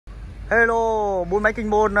Hello, bốn máy kinh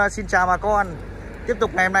môn xin chào bà con. Tiếp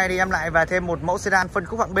tục ngày hôm nay thì em lại về thêm một mẫu sedan phân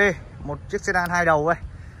khúc hạng B, một chiếc sedan hai đầu đây.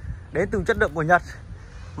 Đến từ chất lượng của Nhật.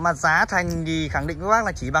 Mà giá thành thì khẳng định các bác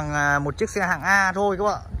là chỉ bằng một chiếc xe hạng A thôi các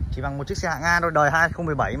bạn. Chỉ bằng một chiếc xe hạng A thôi, đời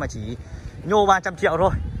 2017 mà chỉ nhô 300 triệu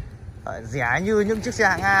thôi. Rẻ như những chiếc xe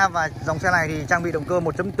hạng A, và dòng xe này thì trang bị động cơ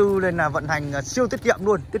 1.4 nên là vận hành siêu tiết kiệm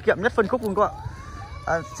luôn, tiết kiệm nhất phân khúc luôn các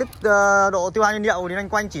bạn. Độ tiêu hao nhiên liệu thì loanh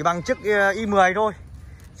quanh chỉ bằng chiếc i10 thôi.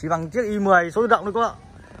 Chỉ bằng chiếc i10 số tự động thôi các bạn.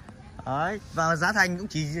 Đấy, và giá thành cũng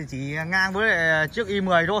chỉ ngang với chiếc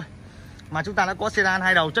i10 thôi. Mà chúng ta đã có sedan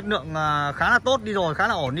hai đầu chất lượng khá là tốt đi rồi, khá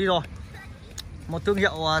là ổn đi rồi. Một thương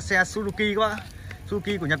hiệu xe Suzuki các bạn.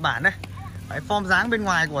 Suzuki của Nhật Bản đấy. Đấy, form dáng bên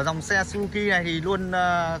ngoài của dòng xe Suzuki này thì luôn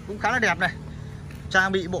cũng khá là đẹp này.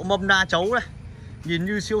 Trang bị bộ mâm đa chấu này, nhìn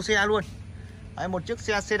như siêu xe luôn. Đấy, một chiếc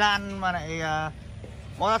xe sedan mà lại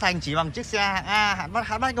có giá thành chỉ bằng chiếc xe hạng A,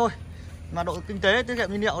 hatchback thôi. Mà độ kinh tế tiết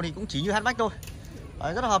kiệm nhiên liệu thì cũng chỉ như hatchback thôi.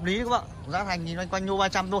 Đấy, rất là hợp lý các bạn. Giá thành thì loanh quanh nhô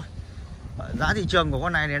 300 thôi. Giá thị trường của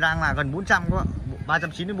con này thì đang là gần 400 các bạn,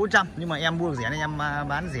 390 đến 400, nhưng mà em mua được rẻ nên em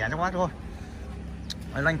bán rẻ cho các bác thôi.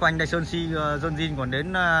 Loanh quanh đây sơn si dân zin còn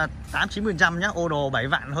đến 8-9% nhá, ô đồ 7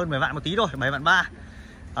 vạn, hơn 10 vạn một tí thôi, 7 vạn 3.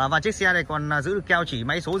 Và chiếc xe này còn giữ được keo chỉ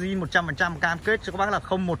máy số zin 100%, cam kết cho các bác là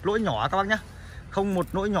không một lỗi nhỏ các bác nhá. Không một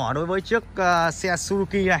lỗi nhỏ đối với chiếc xe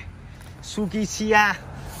Suzuki này. Suzuki Sedan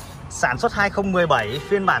sản xuất 2017,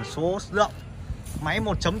 phiên bản số tự động, máy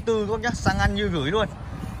 1.4 các bác nhá, xăng ăn như gửi luôn.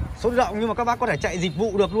 Số tự động nhưng mà các bác có thể chạy dịch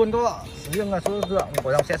vụ được luôn các bạn. Riêng là số tự động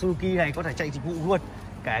của dòng xe Suzuki này có thể chạy dịch vụ luôn.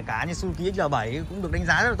 Kể cả như Suzuki XL7 cũng được đánh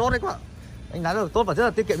giá rất là tốt đấy các bạn. Đánh giá rất là tốt và rất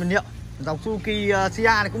là tiết kiệm nhiên liệu. Dòng Suzuki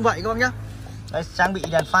Sedan này cũng vậy các bác nhá. Đấy, trang bị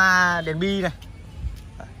đèn pha, đèn bi này.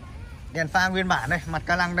 Đèn pha nguyên bản này, mặt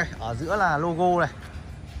ca lăng đây, ở giữa là logo này,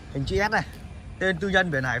 hình chữ S này. Tên tư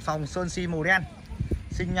nhân biển Hải Phòng, sơn si màu đen,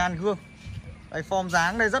 sinh nhan gương. Đây, form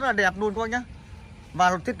dáng đây rất là đẹp luôn các bác nhá.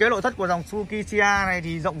 Và thiết kế nội thất của dòng Suzuki Sedan này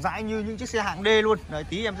thì rộng rãi như những chiếc xe hạng D luôn. Đấy,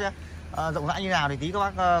 tí em sẽ rộng rãi như nào thì tí các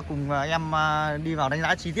bác cùng em đi vào đánh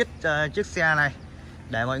giá chi tiết chiếc xe này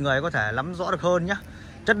để mọi người có thể nắm rõ được hơn nhá.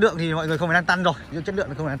 Chất lượng thì mọi người không phải đang tăng rồi, nhưng chất lượng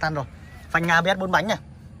thì không phải đang tăng rồi. Phanh ABS 4 bánh này.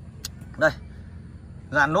 Đây.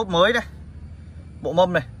 Dàn lốp mới đây. Bộ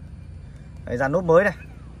mâm này. Đây, dàn lốp mới này.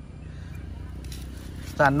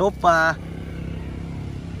 Dàn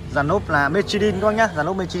lốp là Michelin các bác nhá, dàn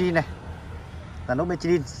lốp Michelin này. Dàn lốp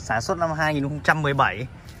Michelin sản xuất năm 2017,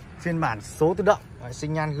 phiên bản số tự động. Đấy,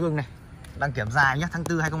 sinh nhan gương này, đăng kiểm dài nhé, tháng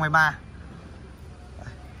 4 2023.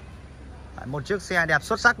 Đấy, một chiếc xe đẹp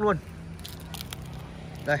xuất sắc luôn.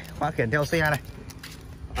 Đây, khóa khiển theo xe này,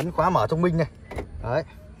 ấn khóa mở thông minh này. Đấy.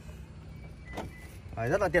 Đấy,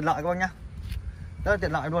 rất là tiện lợi các bác nhá, rất là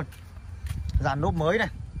tiện lợi luôn. Dàn lốp mới này.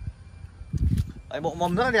 Đấy, bộ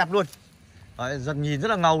mâm rất là đẹp luôn. Đấy, dần nhìn rất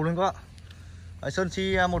là ngầu luôn các bạn. Đấy, sơn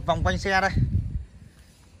si một vòng quanh xe đây.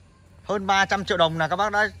 Hơn 300 triệu đồng là các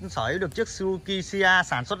bác đã sở hữu được chiếc Suzuki Sedan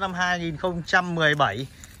sản xuất năm 2017,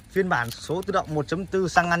 phiên bản số tự động 1.4,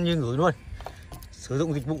 xăng ăn như gửi luôn. Sử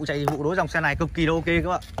dụng dịch vụ chạy dịch vụ đối dòng xe này cực kỳ là ok các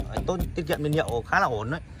bạn. Đấy, tốt, tiết kiệm nhiên liệu khá là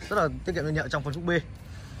ổn đấy, rất là tiết kiệm nhiên liệu trong phân khúc B.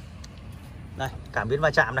 Đây, cảm biến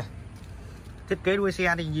va chạm này. Thiết kế đuôi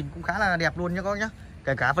xe thì nhìn cũng khá là đẹp luôn nhá các bác nhá.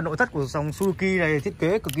 Kể cả phần nội thất của dòng Suzuki này thiết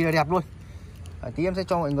kế cực kỳ là đẹp luôn. Đấy, tí em sẽ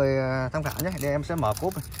cho mọi người tham khảo nhé. Đây em sẽ mở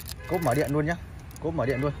cốp này. Cốp mở điện luôn nhá. Cốp mở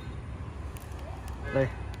điện luôn. Đây,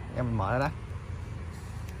 em mở ra đã.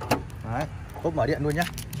 Đấy, cốp mở điện luôn nhá.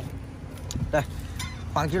 Đây,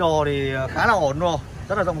 khoang chứa đồ thì khá là ổn rồi,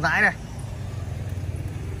 rất là rộng rãi này.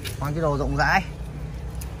 Khoang chứa đồ rộng rãi.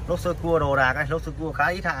 Lốp sơ cua đồ đạc này, lốp sơ cua khá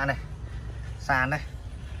ít hạ này. Sàn đây.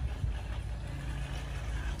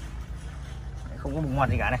 Không có bụng ngoặt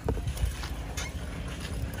gì cả này.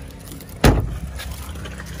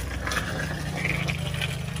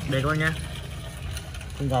 Đây các bác nhá.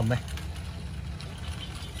 Khung gầm này.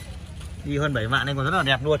 Đi hơn 7 vạn nên còn rất là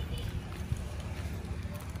đẹp luôn.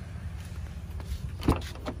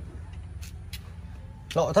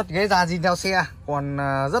 Nội thất ghế da zin theo xe còn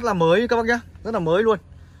rất là mới các bác nhá, rất là mới luôn.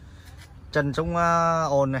 Trần chống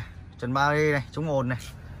ồn này, trần 3D này, chống ồn này,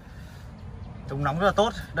 chống nóng rất là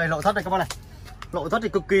tốt. Đây nội thất này các bác này. Nội thất thì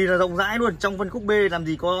cực kỳ là rộng rãi luôn. Trong phân khúc B làm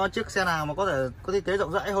gì có chiếc xe nào mà có thể có thiết kế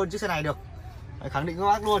rộng rãi hơn chiếc xe này được. Đấy, khẳng định các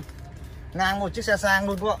bác luôn. Ngang một chiếc xe sang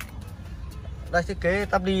luôn các bạn. Đây, thiết kế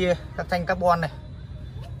tắp đi các thanh carbon này,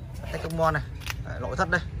 thanh carbon này. Đấy, nội thất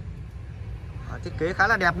đây. Đấy, thiết kế khá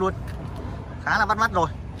là đẹp luôn, khá là bắt mắt rồi.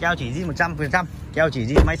 Keo chỉ zin 100%, keo chỉ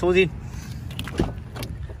zin máy số zin.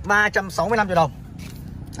 365 triệu đồng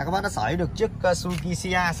là các bác đã sở hữu được chiếc Suzuki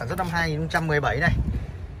Sedan sản xuất năm 2017 này.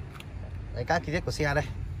 Đấy, các chi tiết của xe đây.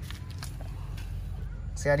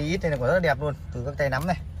 Xe đi ít này còn rất là đẹp luôn, từ các tay nắm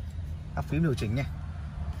này, các phím điều chỉnh này,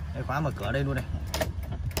 Đây, khóa mở cửa đây luôn này.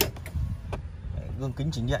 Đấy, gương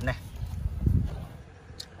kính chỉnh điện này.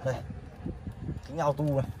 Đây, kính auto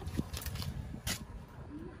này.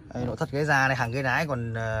 Đây, nội thất ghế da này, hàng ghế lái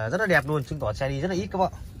còn rất là đẹp luôn, chứng tỏ xe đi rất là ít các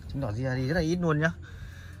bạn. Chứng tỏ xe đi rất là ít luôn nhá.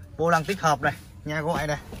 Vô lăng tích hợp này, nhà gọi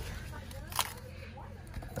này.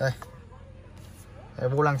 Đây. Đây,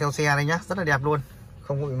 vô lăng theo xe đây nhá, rất là đẹp luôn,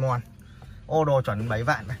 không có bị mòn. Ô đồ chuẩn 7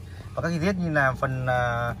 vạn này. Và các chi tiết như là phần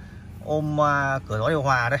ôm cửa gió điều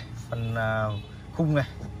hòa đây, phần khung này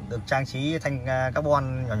được trang trí thanh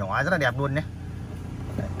carbon nhỏ nhỏ rất là đẹp luôn nhé.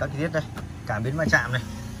 Đấy, các chi tiết đây, cảm biến va chạm này,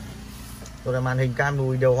 rồi là màn hình cam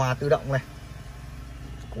lùi điều hòa tự động này,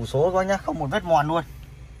 củ số coi nhá, không một vết mòn luôn.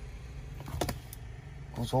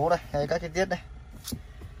 Củ số đây, hay các chi tiết đây,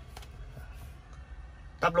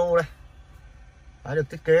 táp lô đây. Đấy, được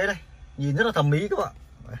thiết kế đây, nhìn rất là thẩm mỹ các bạn.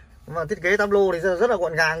 Và thiết kế táp lô thì rất là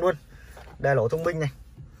gọn gàng luôn. Đèn lỗ thông minh này,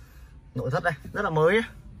 nội thất đây rất là mới ấy.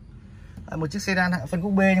 Một chiếc sedan phân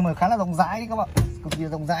khúc B nhưng mà khá là rộng rãi các bạn, cực kỳ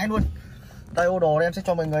rộng rãi luôn. Đây, ô đồ đây em sẽ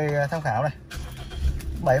cho mọi người tham khảo này,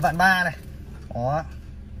 7 vạn 3 này. Đó.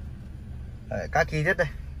 Đấy, các chi tiết đây,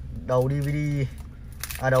 đầu DVD,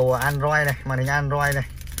 đầu Android này, màn hình Android này,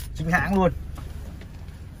 chính hãng luôn.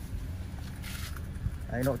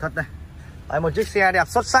 Đấy, nội thất đây. Đấy, một chiếc xe đẹp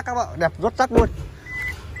xuất sắc các bạn, đẹp xuất sắc luôn,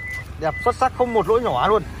 đẹp xuất sắc không một lỗi nhỏ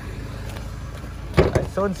luôn. Đấy,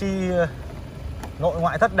 sơn xi nội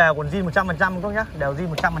ngoại thất đều còn zin 100% các nhá, đều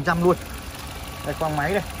zin 100% luôn. Đây, khoang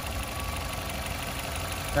máy đây,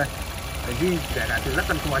 đây để ghi kể cả từ lắp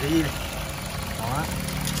tần cùa thì ghi này. Đó,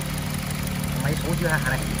 máy số chưa hạ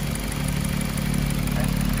này. Đấy,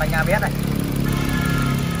 phanh ABS này.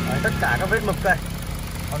 Đấy, tất cả các vết mực đây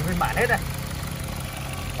còn nguyên bản hết này.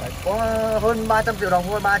 Đấy, có hơn 300 triệu đồng,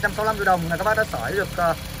 hơn 365 triệu đồng là các bác đã sởi được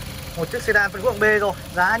một chiếc sedan phân khúc B rồi,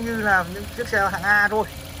 giá như là những chiếc xe hạng A thôi.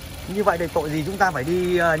 Như vậy thì tội gì chúng ta phải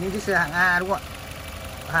đi những chiếc xe hạng A, đúng không ạ?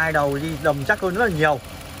 Hai đầu đi đầm chắc hơn rất là nhiều.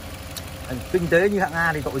 Kinh tế như hạng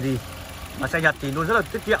A thì tội gì, mà xe Nhật thì luôn rất là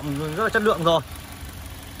tiết kiệm, rất là chất lượng rồi.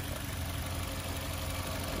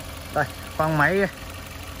 Đây, khoang máy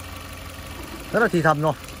rất là thì thầm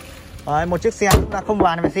rồi. Đấy, một chiếc xe chúng ta không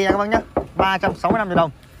bàn về xe các bác nhé, 365 triệu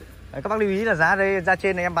đồng. Đấy, các bác lưu ý là giá đây, ra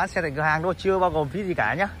trên này em bán xe tại cửa hàng thôi, chưa bao gồm phí gì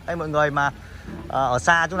cả nhé. Đây, mọi người mà ở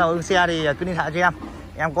xa chúng ta ưng xe thì cứ liên hệ cho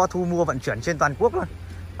em có thu mua vận chuyển trên toàn quốc luôn,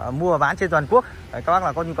 mua và bán trên toàn quốc. Đấy, các bác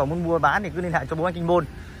là có nhu cầu muốn mua bán thì cứ liên hệ cho bố anh Kinh Môn,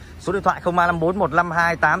 số điện thoại 0354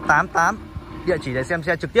 152 888. Địa chỉ để xem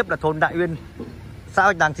xe trực tiếp là thôn Đại Uyên, xã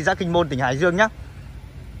Bạch Đằng, thị xã Kinh Môn, tỉnh Hải Dương nhé.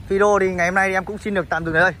 Video thì ngày hôm nay em cũng xin được tạm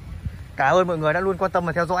dừng ở đây. Cảm ơn mọi người đã luôn quan tâm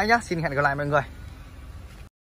và theo dõi nhé. Xin hẹn gặp lại mọi người.